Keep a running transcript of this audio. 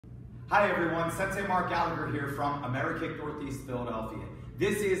Hi everyone, Sensei Mark Gallagher here from AmeriKick Northeast Philadelphia.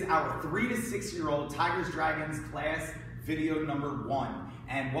 This is our 3 to 6 year old Tigers Dragons class video number 1.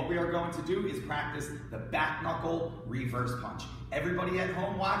 And what we are going to do is practice the back knuckle reverse punch. Everybody at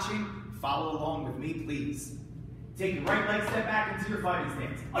home watching, follow along with me please. Take your right leg, step back into your fighting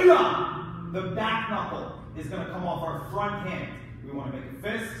stance. The back knuckle is going to come off our front hand. We want to make a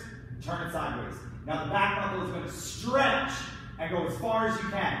fist, turn it sideways. Now the back knuckle is going to stretch and go as far as you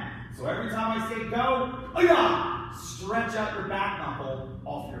can. So every time I say go, stretch out your back knuckle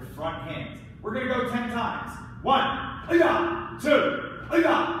off your front hand. We're going to go 10 times. 1, 2, 3,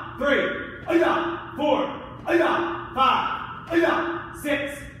 4, 5,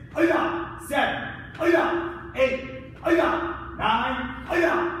 6, 7, 8,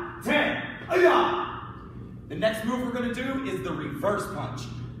 9, 10. The next move we're going to do is the reverse punch.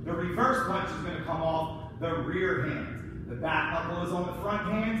 The reverse punch is going to come off the rear hand. The back knuckle is on the front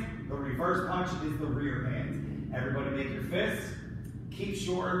hand. The reverse punch is the rear hand. Everybody make your fist. Keep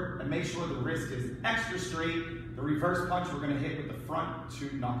sure and make sure the wrist is extra straight. The reverse punch we're going to hit with the front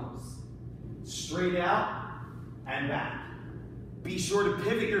 2 knuckles. Straight out and back. Be sure to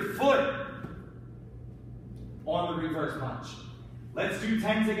pivot your foot on the reverse punch. Let's do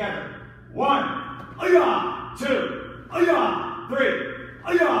 10 together. 1, 2, 3,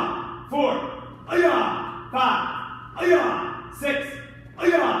 4, 5, 6,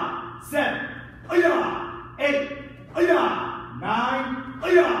 7, 8, 9,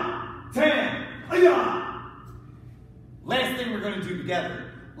 10. Last thing we're going to do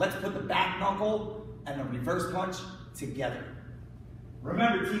together, let's put the back knuckle and the reverse punch together.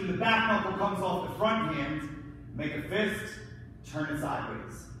 Remember team, the back knuckle comes off the front hand, make a fist, turn it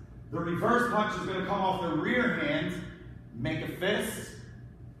sideways. The reverse punch is going to come off the rear hand, make a fist,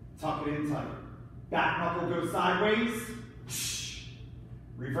 tuck it in tight. Back knuckle goes sideways,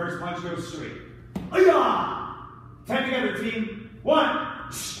 reverse punch goes straight. 10 together team. 1,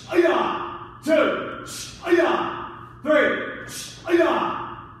 2, 3,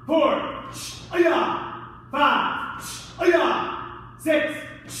 4, 5, 6,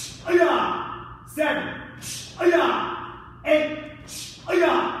 7, 8,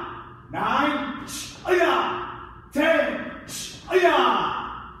 9, 10.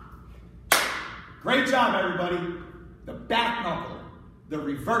 Great job, everybody. The back knuckle, the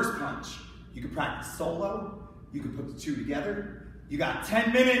reverse punch. You can practice solo. You can put the 2 together. You got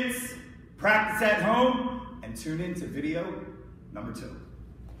 10 minutes. Practice at home and tune in to video number 2.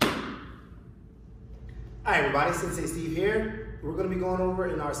 Hi everybody, Sensei Steve here. We're going to be going over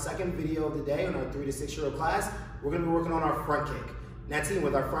in our second video of the day in our 3 to 6 year old class. We're going to be working on our front kick. Now team,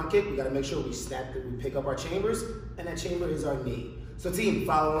 with our front kick, we got to make sure we pick up our chambers, and that chamber is our knee. So team,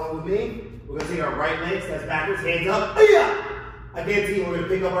 follow along with me. We're going to take our right leg, steps backwards, hands up. Again team, we're going to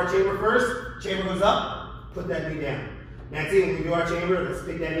pick up our chamber first. Chamber goes up, put that knee down. Now team, when we do our chamber, let's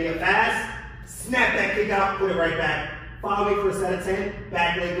pick that knee up fast. Snap that kick out, put it right back. Follow me for a set of 10.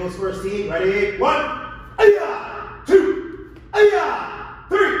 Back leg goes first team. Ready? 1, 2,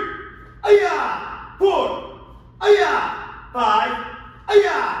 3, 4, 5,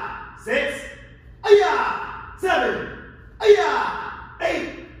 6, 7,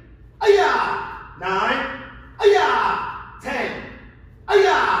 8, 9, 10.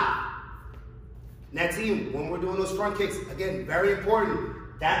 Now team, when we're doing those front kicks, again, very important.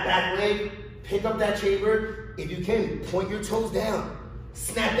 That back leg, pick up that chamber. If you can, point your toes down.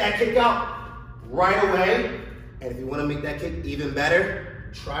 Snap that kick out right away. And if you want to make that kick even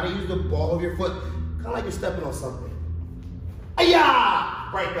better, try to use the ball of your foot, kind of like you're stepping on something.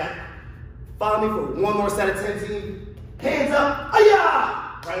 Right back. Follow me for one more set of 10 team. Hands up.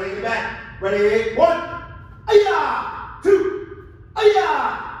 Right leg in back. Ready? 1, 2,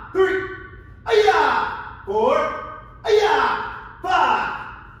 3, 4, 5,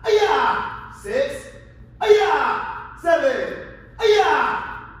 6, 7,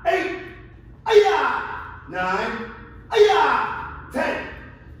 8, 9, 10.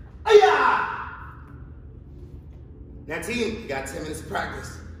 Now team, you got 10 minutes of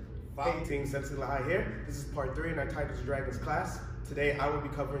practice. Hey team, Sensei Lahai here. This is part 3 in our Tigers Dragons class. Today I will be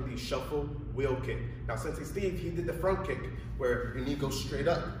covering the shuffle wheel kick. Now Sensei Steve, he did the front kick where your knee goes straight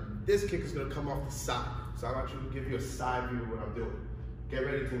up. This kick is going to come off the side. So I want you to give you a side view of what I'm doing. Get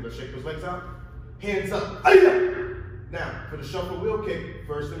ready team, let's shake those legs out. Hands up. Now for the shuffle wheel kick,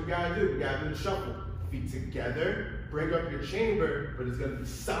 first thing we got to do the shuffle. Feet together, bring up your chamber, but it's going to be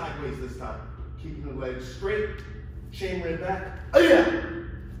sideways this time. Keeping the legs straight, chamber it back.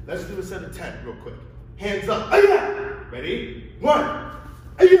 Let's do a set of 10 real quick. Hands up. Ready? 1,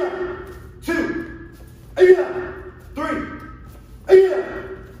 2, 3,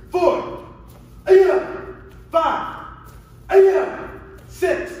 4,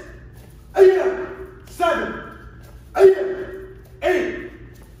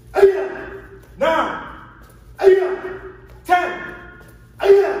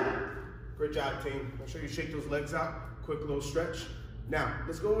 Great job, team. Make sure you shake those legs out. Quick little stretch. Now,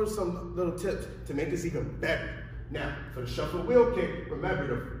 let's go over some little tips to make this even better. Now, for the shuffle wheel kick, remember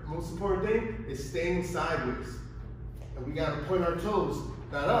the most important thing is staying sideways. And we gotta point our toes,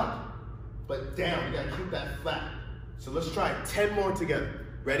 not up, but down. We gotta keep that flat. So let's try 10 more together.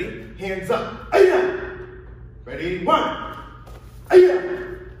 Ready? Hands up. Aya! Ready? 1.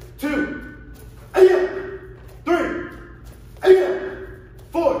 Aya! 2. Aya! 3. Aya!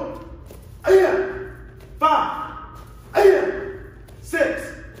 4. Aya! 5. Aya! 6.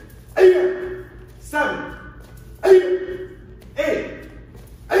 Aya! 7. Aya! 8.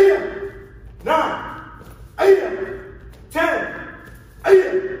 Aya! 9. Aya! 10.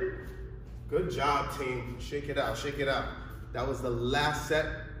 Aya! Good job, team. Shake it out, shake it out. That was the last set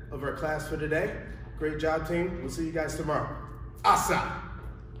of our class for today. Great job, team. We'll see you guys tomorrow. Asa!